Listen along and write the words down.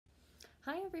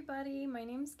Hi everybody, my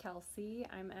name's Kelsey.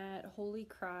 I'm at Holy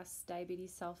Cross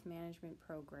Diabetes Self-Management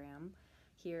Program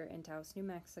here in Taos, New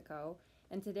Mexico.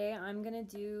 And today I'm going to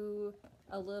do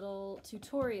a little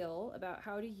tutorial about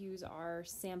how to use our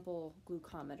sample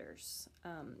glucometers.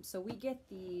 So we get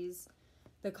these,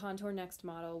 the Contour Next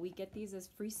model, we get these as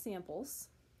free samples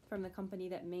from the company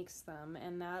that makes them,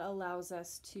 and that allows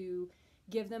us to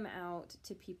give them out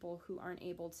to people who aren't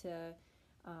able to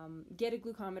get a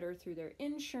glucometer through their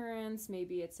insurance.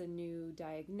 Maybe it's a new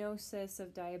diagnosis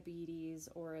of diabetes,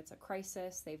 or it's a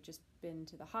crisis. They've just been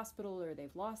to the hospital, or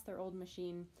they've lost their old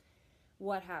machine,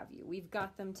 what have you. We've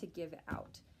got them to give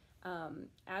out.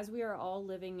 As we are all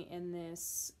living in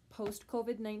this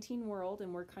post-COVID-19 world,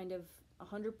 and we're kind of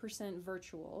 100%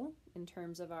 virtual in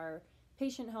terms of our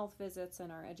patient health visits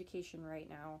and our education right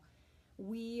now,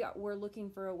 we were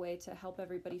looking for a way to help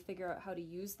everybody figure out how to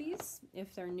use these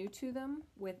if they're new to them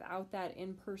without that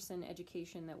in-person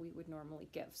education that we would normally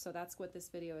give. So that's what this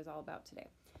video is all about today.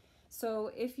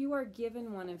 So if you are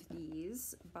given one of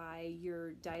these by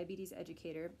your diabetes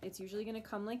educator, it's usually going to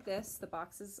come like this. The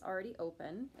box is already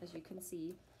open, as you can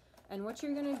see. And what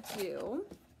you're going to do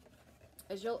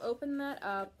is you'll open that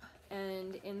up,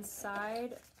 and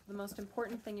inside, the most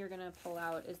important thing you're going to pull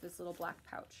out is this little black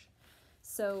pouch.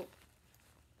 So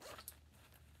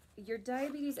your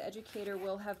diabetes educator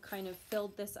will have kind of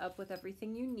filled this up with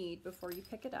everything you need before you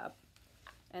pick it up,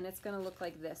 and it's going to look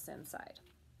like this inside.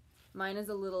 Mine is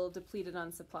a little depleted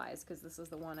on supplies because this is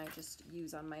the one I just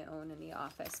use on my own in the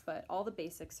office, but all the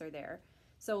basics are there.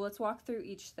 So let's walk through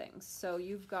each thing. So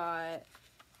you've got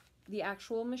the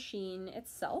actual machine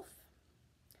itself,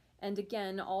 and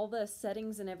again, all the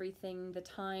settings and everything, the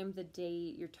time, the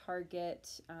date, your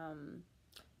target,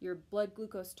 your blood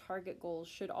glucose target goals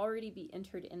should already be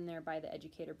entered in there by the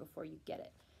educator before you get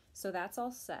it. So that's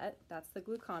all set. That's the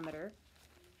glucometer.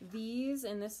 These,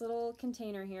 in this little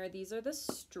container here, these are the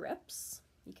strips.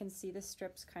 You can see the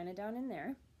strips kind of down in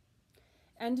there.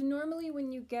 And normally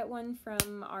when you get one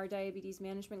from our diabetes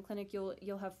management clinic,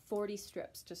 you'll have 40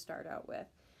 strips to start out with.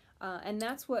 And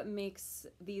that's what makes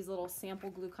these little sample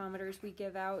glucometers we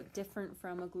give out different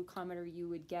from a glucometer you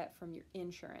would get from your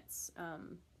insurance.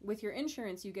 With your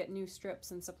insurance, you get new strips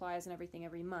and supplies and everything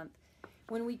every month.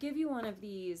 When we give you one of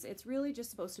these, it's really just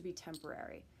supposed to be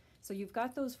temporary. So you've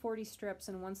got those 40 strips,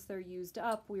 and once they're used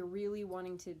up, we're really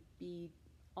wanting to be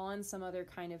on some other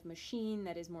kind of machine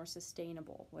that is more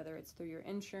sustainable, whether it's through your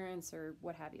insurance or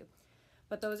what have you.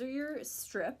 But those are your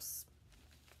strips.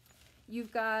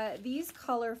 You've got these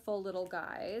colorful little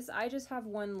guys. I just have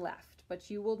one left,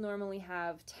 but you will normally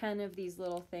have 10 of these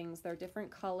little things. They're different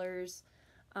colors.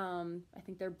 I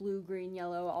think they're blue, green,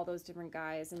 yellow, all those different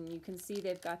guys. And you can see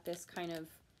they've got this kind of,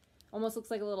 almost looks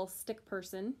like a little stick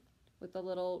person with a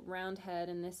little round head,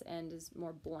 and this end is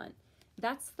more blunt.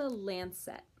 That's the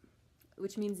lancet,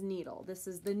 which means needle. This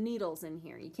is the needles in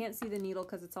here. You can't see the needle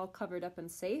because it's all covered up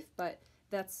and safe, but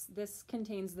this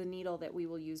contains the needle that we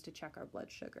will use to check our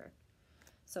blood sugar.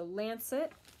 So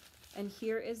lancet, and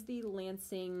here is the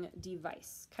lancing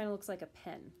device. Kind of looks like a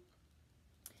pen.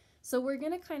 So we're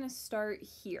going to kind of start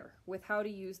here with how to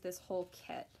use this whole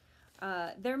kit.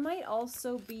 There might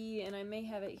also be, and I may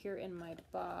have it here in my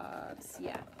box,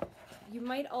 yeah. You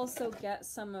might also get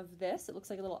some of this. It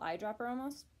looks like a little eyedropper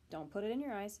almost. Don't put it in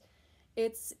your eyes.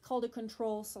 It's called a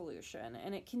control solution,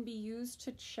 and it can be used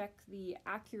to check the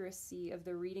accuracy of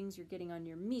the readings you're getting on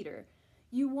your meter.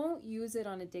 You won't use it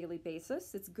on a daily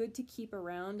basis. It's good to keep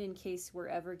around in case we're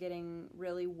ever getting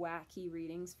really wacky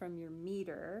readings from your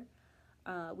meter.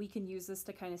 We can use this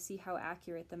to kind of see how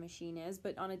accurate the machine is,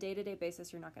 but on a day-to-day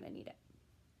basis, you're not going to need it.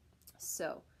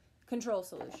 So, control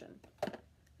solution.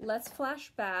 Let's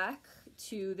flash back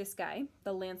to this guy,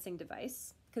 the lancing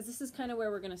device, because this is kind of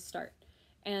where we're going to start.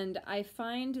 And I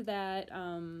find that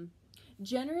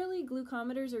generally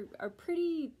glucometers are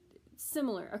pretty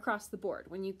similar across the board.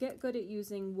 When you get good at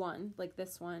using one, like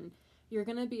this one, you're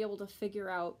going to be able to figure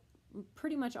out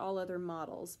pretty much all other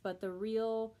models, but the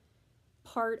real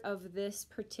part of this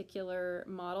particular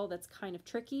model that's kind of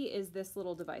tricky is this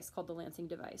little device called the lancing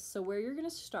device. So where you're going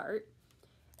to start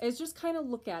is just kind of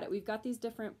look at it. We've got these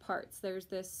different parts. There's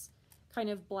this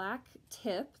kind of black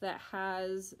tip that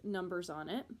has numbers on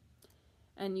it,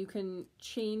 and you can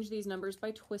change these numbers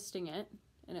by twisting it,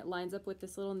 and it lines up with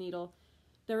this little needle.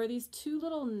 There are these two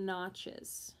little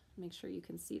notches. Make sure you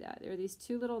can see that. There are these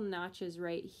two little notches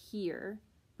right here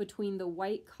between the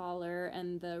white collar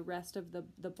and the rest of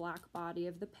the black body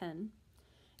of the pen.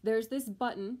 There's this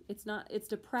button. It's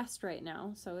depressed right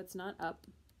now, so it's not up.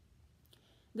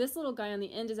 This little guy on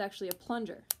the end is actually a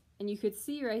plunger, and you could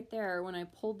see right there when I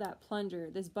pulled that plunger,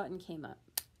 this button came up,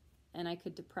 and I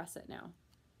could depress it now.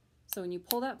 So when you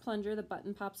pull that plunger, the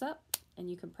button pops up and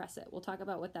you can press it. We'll talk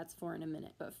about what that's for in a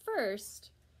minute. But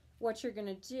first, what you're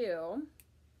going to do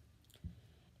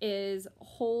is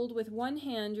hold with one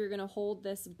hand, you're going to hold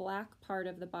this black part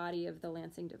of the body of the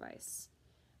lancing device.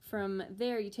 From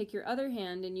there, you take your other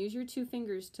hand and use your 2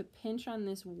 fingers to pinch on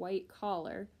this white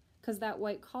collar, because that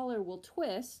white collar will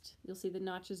twist. You'll see the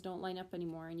notches don't line up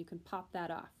anymore, and you can pop that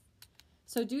off.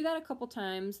 So do that a couple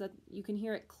times, that you can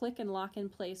hear it click and lock in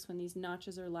place when these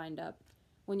notches are lined up.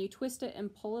 When you twist it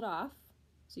and pull it off,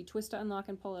 so you twist to unlock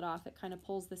and pull it off, it kind of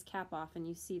pulls this cap off and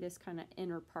you see this kind of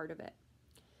inner part of it.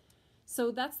 So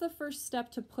that's the first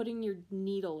step to putting your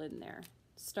needle in there.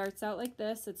 Starts out like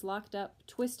this, it's locked up,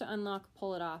 twist to unlock,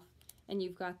 pull it off, and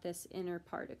you've got this inner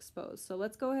part exposed. So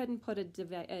let's go ahead and put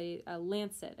a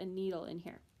lancet, a needle in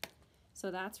here.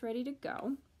 So that's ready to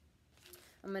go.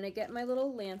 I'm going to get my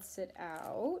little lancet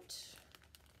out.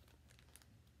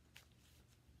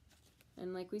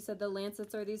 And like we said, the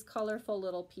lancets are these colorful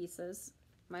little pieces.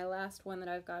 My last one that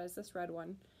I've got is this red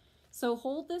one. So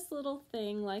hold this little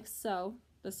thing like so.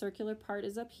 The circular part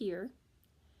is up here,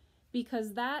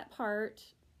 because that part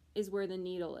is where the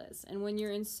needle is. And when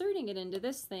you're inserting it into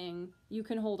this thing, you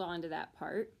can hold on to that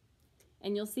part.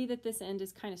 And you'll see that this end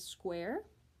is kind of square.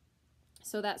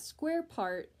 So that square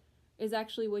part is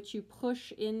actually what you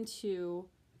push into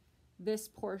this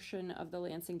portion of the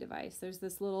lancing device. There's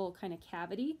this little kind of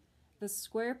cavity. The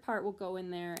square part will go in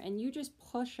there, and you just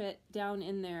push it down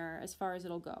in there as far as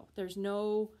it'll go. There's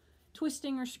no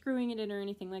twisting or screwing it in or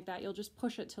anything like that. You'll just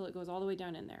push it till it goes all the way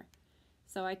down in there.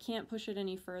 So I can't push it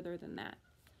any further than that.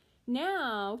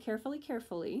 Now,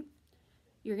 carefully,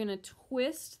 you're going to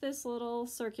twist this little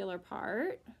circular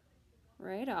part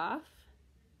right off,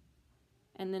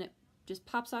 and then it just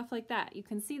pops off like that. You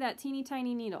can see that teeny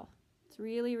tiny needle. It's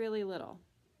really, really little.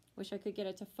 Wish I could get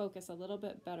it to focus a little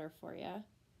bit better for you.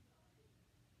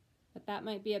 But that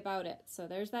might be about it. So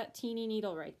there's that teeny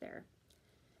needle right there.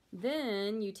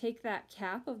 Then you take that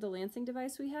cap of the lancing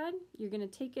device we had, you're going to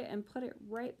take it and put it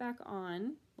right back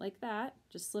on like that.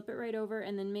 Just slip it right over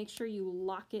and then make sure you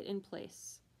lock it in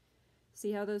place.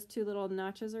 See how those 2 little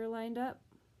notches are lined up?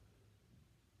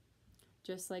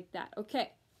 Just like that.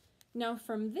 Okay, now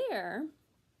from there,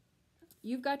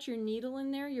 you've got your needle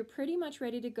in there. You're pretty much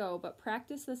ready to go, but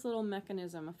practice this little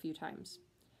mechanism a few times.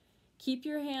 Keep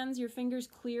your hands, your fingers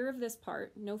clear of this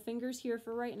part. No fingers here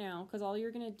for right now, because all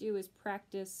you're going to do is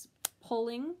practice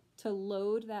pulling to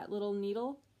load that little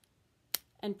needle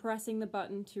and pressing the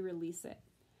button to release it.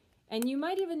 And you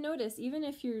might even notice, even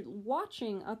if you're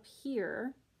watching up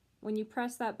here, when you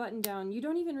press that button down, you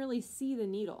don't even really see the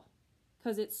needle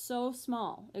because it's so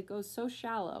small. It goes so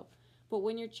shallow. But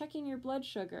when you're checking your blood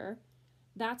sugar,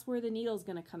 that's where the needle's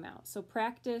going to come out. So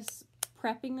practice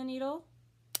prepping the needle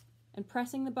and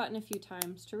pressing the button a few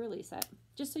times to release it,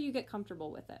 just so you get comfortable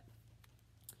with it.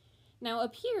 Now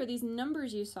up here, these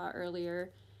numbers you saw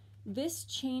earlier, this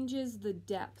changes the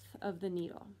depth of the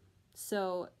needle.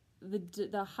 So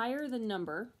the higher the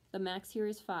number, the max here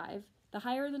is 5, the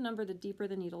higher the number, the deeper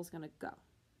the needle is going to go.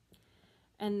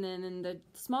 And then the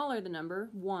smaller the number,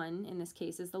 1 in this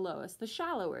case, is the lowest, the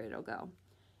shallower it'll go.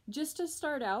 Just to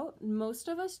start out, most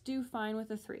of us do fine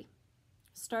with a 3.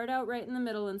 Start out right in the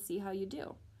middle and see how you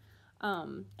do.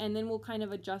 And then we'll kind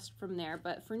of adjust from there.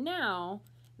 But for now,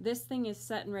 this thing is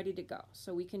set and ready to go.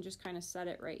 So we can just kind of set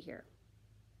it right here.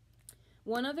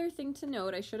 One other thing to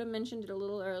note, I should have mentioned it a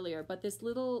little earlier, but this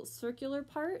little circular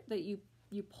part that you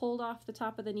pulled off the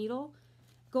top of the needle,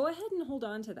 go ahead and hold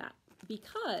on to that,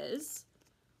 because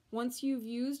once you've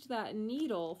used that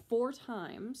needle 4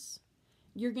 times,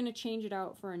 you're going to change it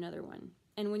out for another one.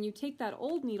 And when you take that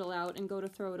old needle out and go to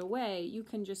throw it away, you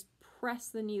can just press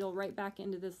the needle right back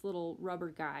into this little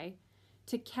rubber guy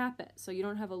to cap it so you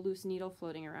don't have a loose needle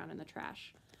floating around in the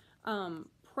trash.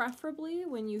 Preferably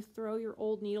when you throw your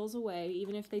old needles away,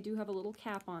 even if they do have a little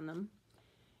cap on them,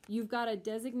 you've got a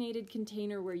designated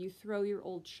container where you throw your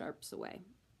old sharps away.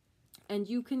 And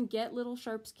you can get little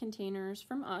sharps containers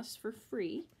from us for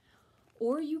free,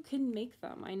 or you can make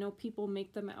them. I know people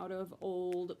make them out of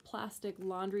old plastic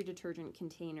laundry detergent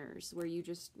containers where you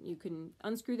can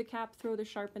unscrew the cap, throw the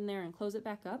sharp in there, and close it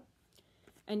back up.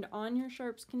 And on your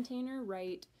sharps container,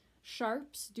 write,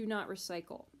 "Sharps do not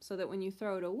recycle," so that when you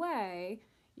throw it away,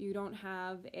 you don't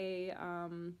have a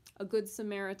good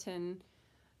Samaritan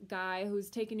guy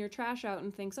who's taking your trash out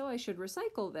and thinks, "Oh, I should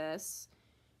recycle this."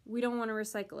 We don't want to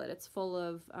recycle it. It's full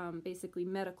of basically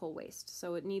medical waste,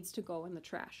 so it needs to go in the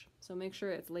trash. So make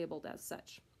sure it's labeled as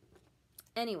such.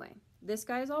 Anyway, this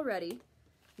guy's all ready.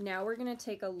 Now we're going to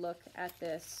take a look at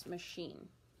this machine.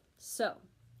 So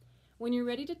when you're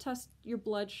ready to test your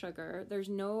blood sugar, there's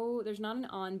not an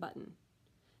on button.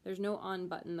 There's no on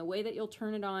button. The way that you'll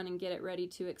turn it on and get it ready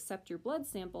to accept your blood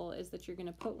sample is that you're going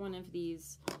to put one of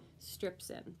these strips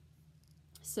in.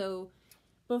 So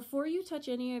before you touch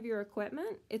any of your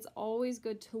equipment, it's always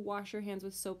good to wash your hands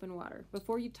with soap and water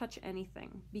before you touch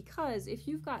anything, because if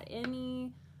you've got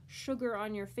any sugar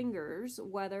on your fingers,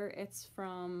 whether it's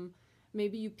from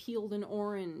maybe you peeled an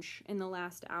orange in the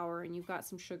last hour and you've got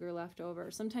some sugar left over.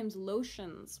 Sometimes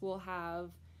lotions will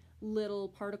have little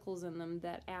particles in them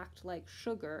that act like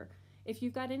sugar. If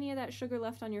you've got any of that sugar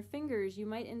left on your fingers, you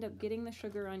might end up getting the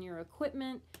sugar on your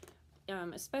equipment.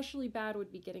 Especially bad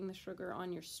would be getting the sugar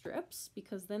on your strips,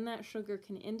 because then that sugar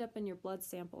can end up in your blood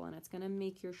sample and it's going to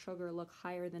make your sugar look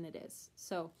higher than it is.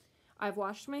 So I've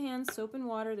washed my hands, soap and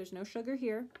water. There's no sugar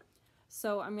here.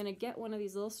 So I'm going to get one of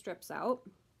these little strips out.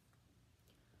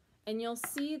 And you'll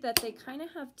see that they kind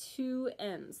of have two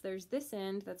ends. There's this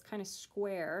end that's kind of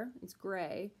square, it's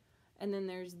gray, and then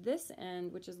there's this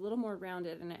end which is a little more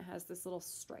rounded and it has this little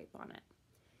stripe on it.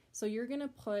 So you're going to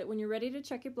put, when you're ready to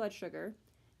check your blood sugar,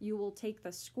 you will take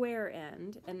the square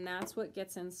end, and that's what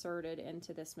gets inserted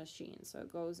into this machine. So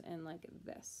it goes in like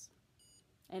this.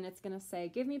 And it's going to say,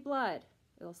 give me blood.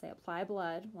 It'll say apply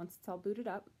blood once it's all booted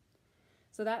up.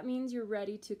 So that means you're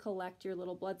ready to collect your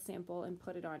little blood sample and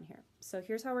put it on here. So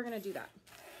here's how we're going to do that.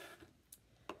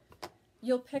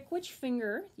 You'll pick which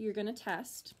finger you're going to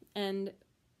test, and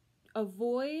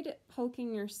avoid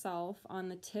poking yourself on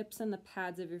the tips and the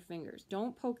pads of your fingers.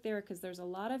 Don't poke there, because there's a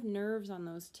lot of nerves on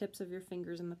those tips of your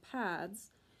fingers and the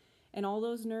pads, and all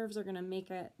those nerves are going to make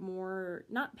it more,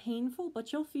 not painful,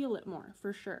 but you'll feel it more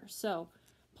for sure. So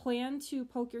plan to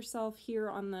poke yourself here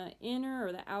on the inner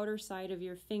or the outer side of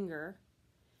your finger,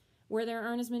 where there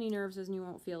aren't as many nerves and you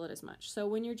won't feel it as much. So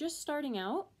when you're just starting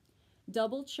out,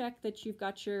 double check that you've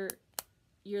got your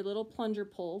little plunger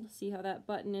pulled. See how that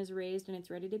button is raised and it's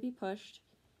ready to be pushed.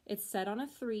 It's set on a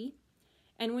 3.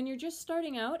 And when you're just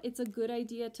starting out, it's a good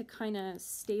idea to kind of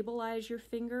stabilize your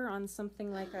finger on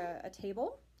something like a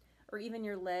table, or even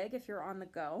your leg if you're on the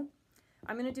go.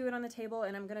 I'm going to do it on the table,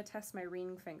 and I'm going to test my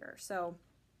ring finger. So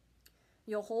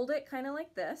you'll hold it kind of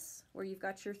like this, where you've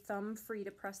got your thumb free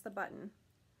to press the button.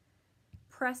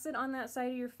 Press it on that side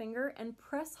of your finger and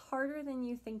press harder than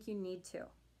you think you need to.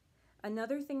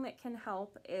 Another thing that can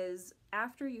help is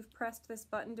after you've pressed this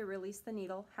button to release the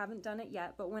needle, haven't done it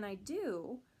yet, but when I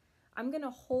do, I'm going to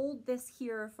hold this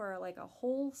here for like a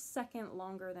whole second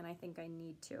longer than I think I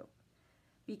need to.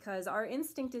 Because our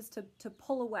instinct is to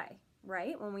pull away,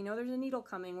 right? When we know there's a needle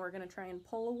coming, we're going to try and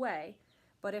pull away.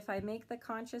 But if I make the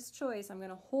conscious choice, I'm going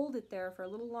to hold it there for a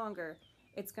little longer.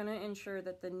 It's going to ensure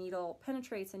that the needle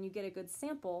penetrates and you get a good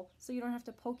sample, so you don't have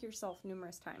to poke yourself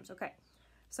numerous times. Okay,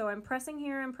 so I'm pressing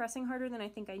here. I'm pressing harder than I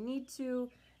think I need to.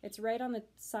 It's right on the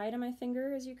side of my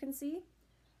finger, as you can see.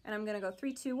 And I'm going to go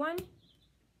 3, 2, 1,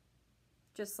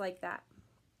 just like that.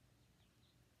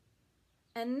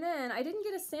 And then I didn't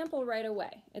get a sample right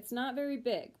away. It's not very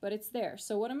big, but it's there.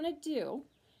 So what I'm going to do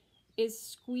is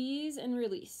squeeze and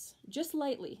release, just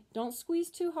lightly. Don't squeeze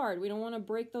too hard. We don't want to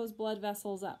break those blood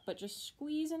vessels up, but just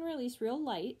squeeze and release real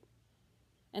light.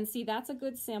 And see, that's a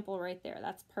good sample right there.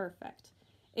 That's perfect.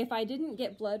 If I didn't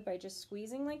get blood by just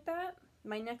squeezing like that,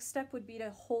 my next step would be to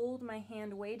hold my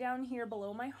hand way down here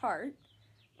below my heart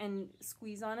and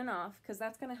squeeze on and off, because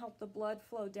that's going to help the blood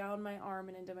flow down my arm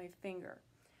and into my finger.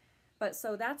 But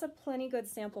so that's a plenty good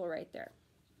sample right there.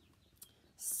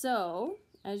 So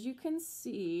as you can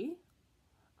see,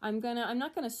 I'm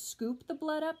not gonna scoop the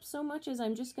blood up so much as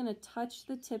I'm just gonna touch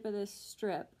the tip of this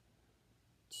strip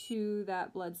to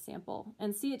that blood sample.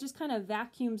 And see, it just kind of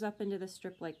vacuums up into the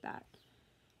strip like that.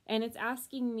 And it's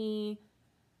asking me,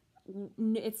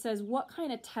 it says, what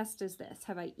kind of test is this?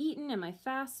 Have I eaten? Am I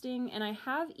fasting? And I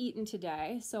have eaten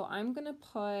today, so I'm gonna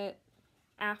put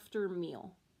after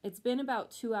meal. It's been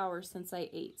about 2 hours since I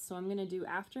ate, so I'm gonna do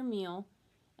after meal,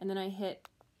 and then I hit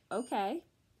okay,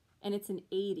 and it's an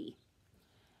 80.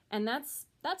 And that's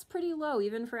pretty low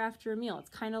even for after a meal. It's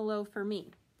kind of low for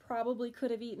me. Probably could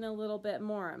have eaten a little bit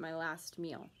more at my last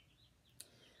meal.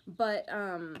 But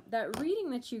that reading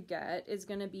that you get is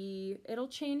going to be, it'll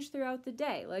change throughout the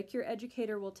day. Like your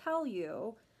educator will tell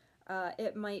you,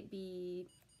 you might be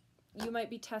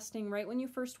testing right when you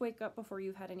first wake up, before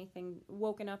you've had anything,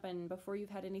 woken up and before you've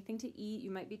had anything to eat.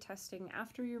 You might be testing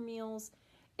after your meals.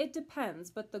 It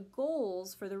depends, but the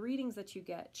goals for the readings that you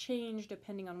get change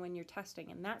depending on when you're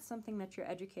testing, and that's something that your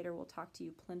educator will talk to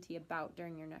you plenty about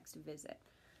during your next visit.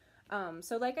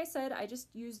 So like I said, I just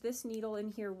used this needle in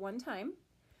here one time,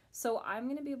 so I'm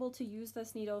going to be able to use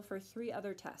this needle for 3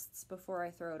 other tests before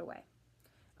I throw it away.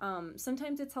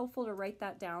 Sometimes it's helpful to write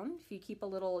that down. If you keep a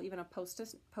little, even a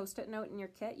post-it note in your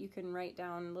kit, you can write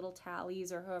down little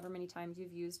tallies or however many times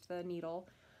you've used the needle.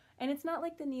 And it's not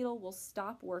like the needle will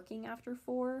stop working after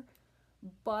 4,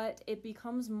 but it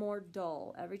becomes more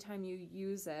dull every time you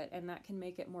use it, and that can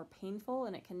make it more painful,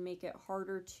 and it can make it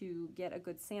harder to get a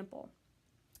good sample.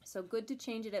 So good to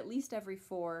change it at least every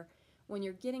 4 when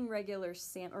you're getting regular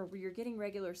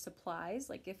supplies,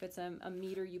 like if it's a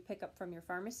meter you pick up from your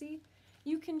pharmacy,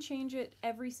 you can change it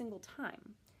every single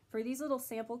time. For these little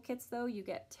sample kits though, you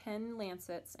get 10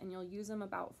 lancets and you'll use them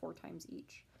about 4 times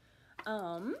each.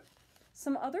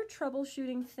 Some other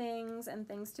troubleshooting things and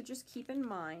things to just keep in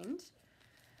mind.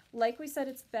 Like we said,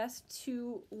 it's best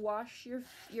to wash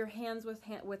your hands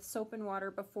with soap and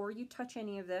water before you touch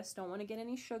any of this. Don't want to get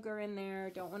any sugar in there.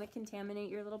 Don't want to contaminate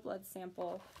your little blood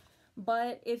sample.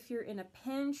 But if you're in a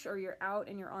pinch or you're out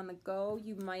and you're on the go,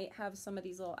 you might have some of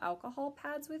these little alcohol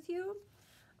pads with you.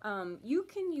 You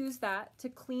can use that to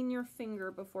clean your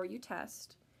finger before you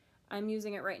test. I'm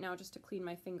using it right now just to clean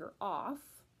my finger off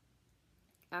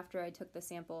after I took the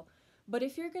sample. But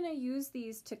if you're going to use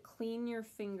these to clean your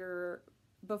finger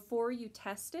before you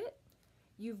test it,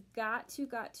 you've got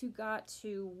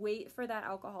to wait for that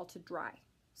alcohol to dry.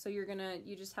 So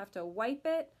you just have to wipe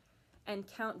it and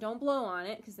count. Don't blow on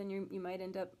it, because then you might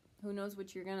end up, who knows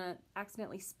what, you're gonna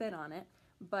accidentally spit on it.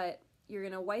 But you're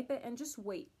gonna wipe it and just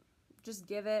wait. Just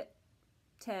give it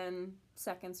 10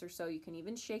 seconds or so. You can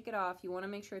even shake it off. You want to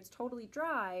make sure it's totally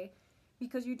dry,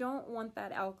 because you don't want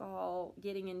that alcohol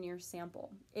getting in your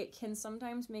sample. It can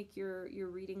sometimes make your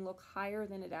reading look higher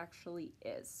than it actually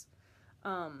is.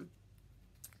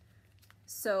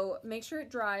 So make sure it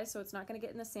dries so it's not going to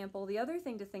get in the sample. The other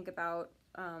thing to think about,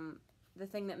 the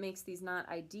thing that makes these not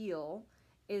ideal,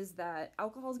 is that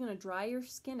alcohol is going to dry your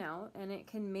skin out, and it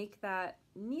can make that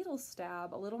needle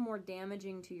stab a little more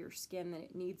damaging to your skin than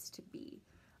it needs to be.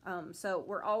 So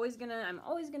I'm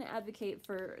always gonna advocate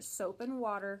for soap and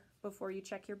water before you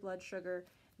check your blood sugar.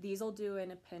 These will do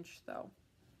in a pinch though.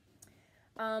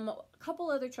 A couple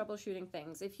other troubleshooting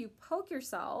things. If you poke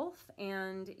yourself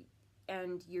and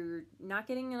you're not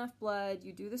getting enough blood,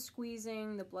 you do the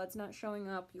squeezing, the blood's not showing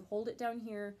up, you hold it down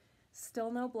here,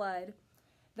 still no blood,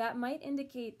 that might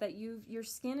indicate that your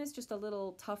skin is just a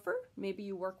little tougher. Maybe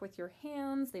you work with your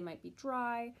hands, they might be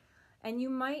dry, and you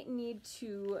might need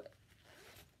to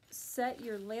set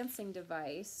your lancing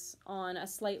device on a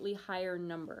slightly higher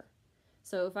number.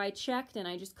 So if I checked and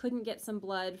I just couldn't get some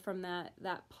blood from that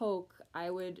poke, I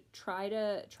would try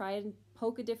and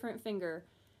poke a different finger,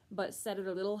 but set it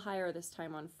a little higher this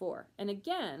time on 4. And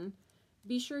again,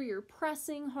 be sure you're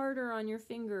pressing harder on your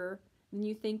finger than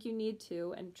you think you need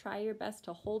to, and try your best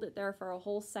to hold it there for a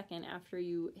whole second after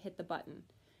you hit the button.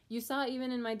 You saw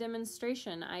even in my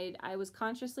demonstration, I was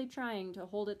consciously trying to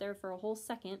hold it there for a whole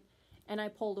second, and I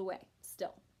pulled away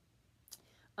still.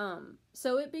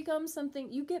 So it becomes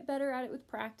something, you get better at it with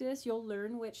practice. You'll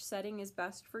learn which setting is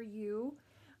best for you.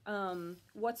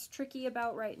 What's tricky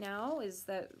about right now is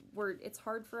that it's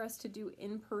hard for us to do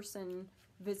in-person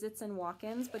visits and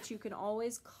walk-ins, but you can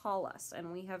always call us,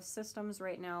 and we have systems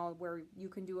right now where you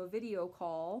can do a video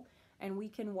call and we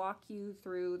can walk you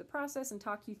through the process and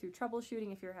talk you through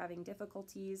troubleshooting if you're having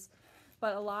difficulties.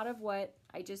 But a lot of what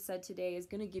I just said today is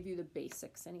going to give you the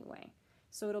basics anyway,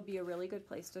 so it'll be a really good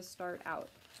place to start out.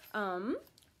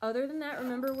 Other than that,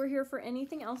 remember, we're here for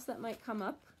anything else that might come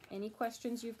up. Any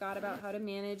questions you've got about how to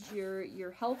manage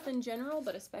your health in general,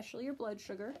 but especially your blood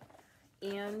sugar.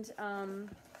 And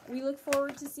we look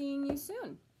forward to seeing you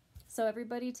soon. So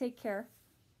everybody take care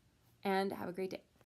and have a great day.